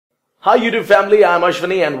Hi YouTube family, I'm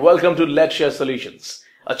Ashwani and welcome to Let's Share Solutions,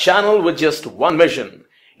 a channel with just one mission,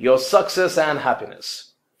 your success and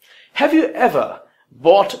happiness. Have you ever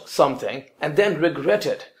bought something and then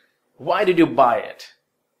regretted? Why did you buy it?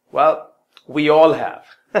 Well, we all have.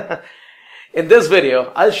 In this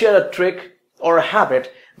video, I'll share a trick or a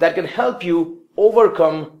habit that can help you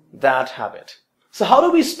overcome that habit. So how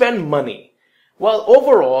do we spend money? Well,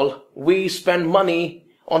 overall, we spend money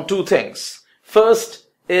on two things. First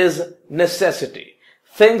is necessity.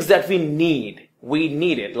 Things that we need. We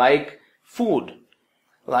need it, like food,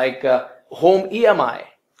 like home EMI,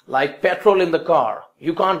 like petrol in the car.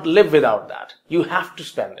 You can't live without that. You have to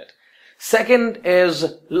spend it. Second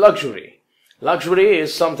is luxury. Luxury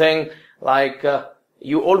is something like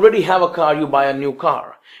you already have a car, you buy a new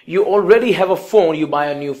car. You already have a phone, you buy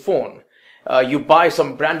a new phone. You buy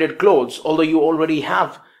some branded clothes, although you already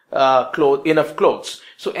have enough clothes.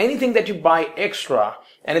 So anything that you buy extra,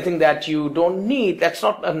 anything that you don't need, that's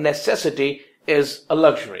not a necessity, is a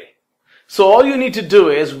luxury. So all you need to do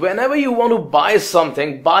is, whenever you want to buy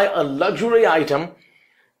something, buy a luxury item,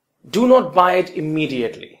 do not buy it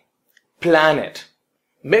immediately. Plan it.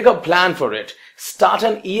 Make a plan for it. Start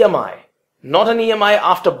an EMI. Not an EMI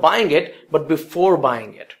after buying it, but before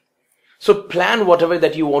buying it. So plan whatever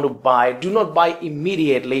that you want to buy. Do not buy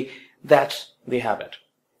immediately. That's the habit.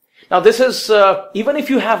 Now this is, even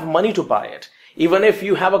if you have money to buy it, even if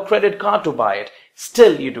you have a credit card to buy it,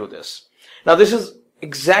 still you do this. Now this is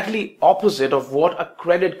exactly opposite of what a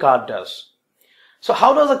credit card does. So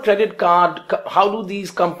how does a credit card, how do these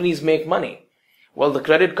companies make money? Well, the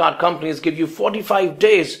credit card companies give you 45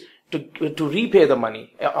 days to repay the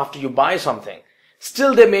money after you buy something.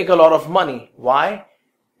 Still they make a lot of money. Why?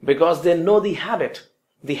 Because they know the habit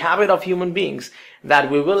of human beings, that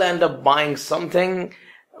we will end up buying something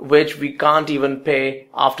which we can't even pay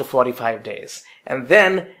after 45 days. And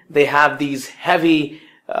then they have these heavy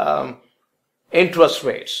interest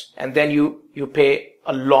rates. And then you pay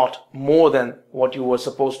a lot more than what you were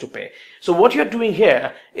supposed to pay. So what you're doing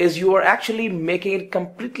here is you are actually making it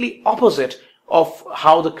completely opposite of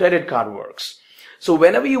how the credit card works. So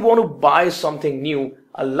whenever you want to buy something new,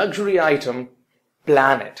 a luxury item,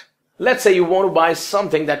 plan it. Let's say you want to buy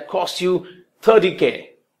something that costs you 30K.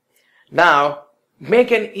 Now,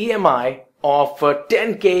 make an EMI of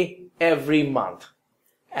 10K every month.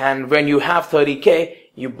 And when you have 30K,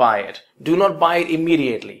 you buy it. Do not buy it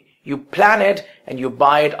immediately. You plan it and you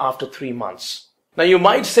buy it after 3 months. Now you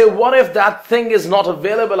might say, what if that thing is not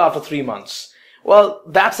available after 3 months? Well,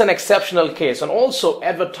 that's an exceptional case. And also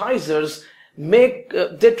advertisers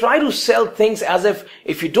they try to sell things as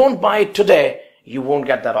if you don't buy it today, you won't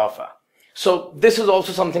get that offer. So this is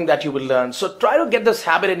also something that you will learn. So try to get this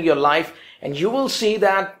habit in your life and you will see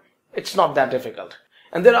that it's not that difficult.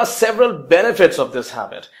 And there are several benefits of this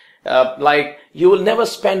habit. Like you will never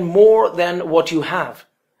spend more than what you have.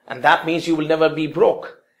 And that means you will never be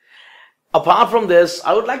broke. Apart from this,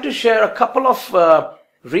 I would like to share a couple of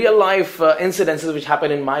real life incidences which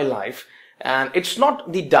happened in my life. And it's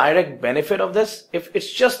not the direct benefit of this.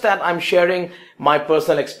 It's just that I'm sharing my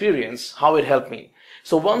personal experience, how it helped me.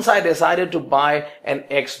 So once I decided to buy an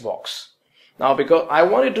Xbox. Now because I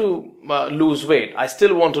wanted to lose weight. I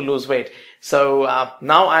still want to lose weight. So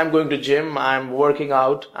now I'm going to gym, I'm working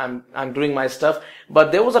out, I'm doing my stuff.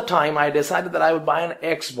 But there was a time I decided that I would buy an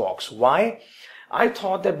Xbox. Why? I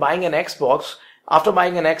thought that after buying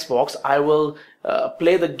an Xbox, I will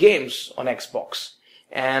play the games on Xbox.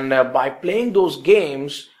 And by playing those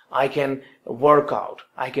games, I can work out,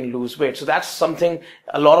 I can lose weight. So that's something,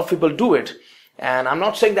 a lot of people do it. And I'm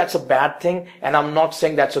not saying that's a bad thing, and I'm not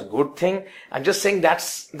saying that's a good thing. I'm just saying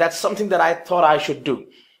that's something that I thought I should do.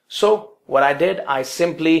 So what I did, I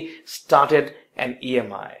simply started an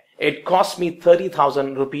EMI. It cost me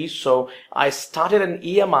 30,000 rupees. So I started an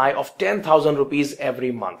EMI of 10,000 rupees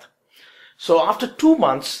every month. So after 2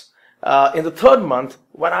 months, in the third month,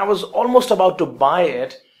 when I was almost about to buy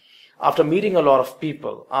it, after meeting a lot of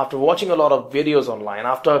people, after watching a lot of videos online,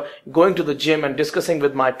 after going to the gym and discussing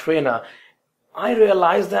with my trainer, I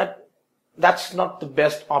realized that that's not the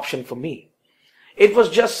best option for me. It was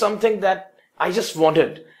just something that I just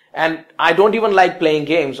wanted. And I don't even like playing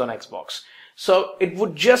games on Xbox. So it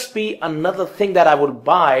would just be another thing that I would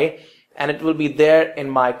buy and it will be there in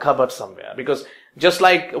my cupboard somewhere. Because just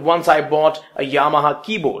like once I bought a Yamaha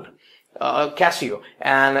keyboard, Casio,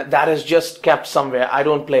 and that is just kept somewhere. I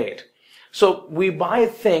don't play it. So we buy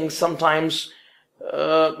things sometimes,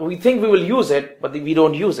 we think we will use it, but we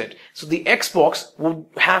don't use it. So the Xbox would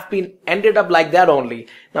have ended up like that only.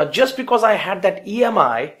 Now just because I had that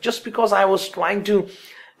EMI, just because I was planning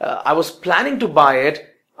to buy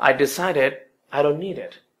it, I decided I don't need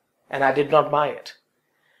it. and I did not buy it.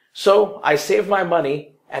 So I saved my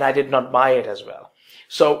money and I did not buy it as well.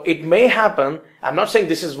 So it may happen, I'm not saying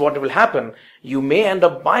this is what will happen, you may end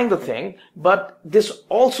up buying the thing, but this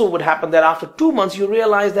also would happen that after 2 months you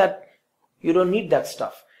realize that you don't need that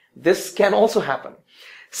stuff. This can also happen.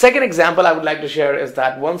 Second example I would like to share is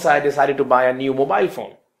that once I decided to buy a new mobile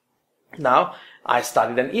phone. Now I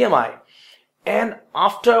started an EMI, and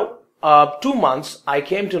after 2 months I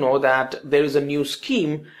came to know that there is a new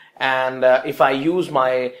scheme, and if I use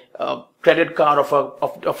my credit card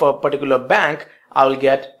of a particular bank, I will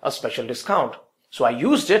get a special discount. So I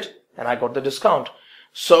used it and I got the discount.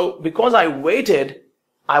 So because I waited,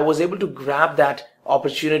 I was able to grab that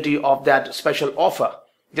opportunity of that special offer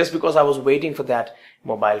just because I was waiting for that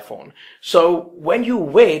mobile phone. So when you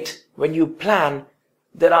wait, when you plan,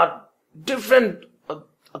 there are different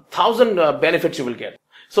 1,000 benefits you will get.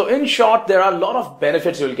 So in short, there are a lot of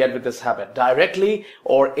benefits you will get with this habit, directly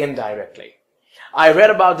or indirectly. I read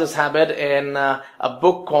about this habit in a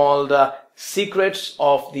book called Secrets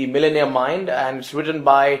of the Millionaire Mind, and it's written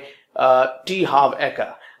by Harv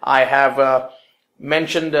Eker. I have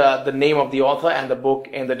mentioned the name of the author and the book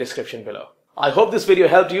in the description below. I hope this video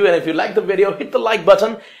helped you, and if you like the video, hit the like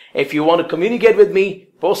button. If you want to communicate with me,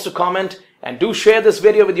 post a comment, and do share this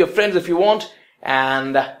video with your friends if you want.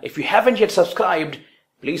 And if you haven't yet subscribed,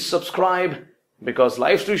 please subscribe, because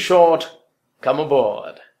life's too short. Come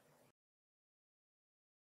aboard.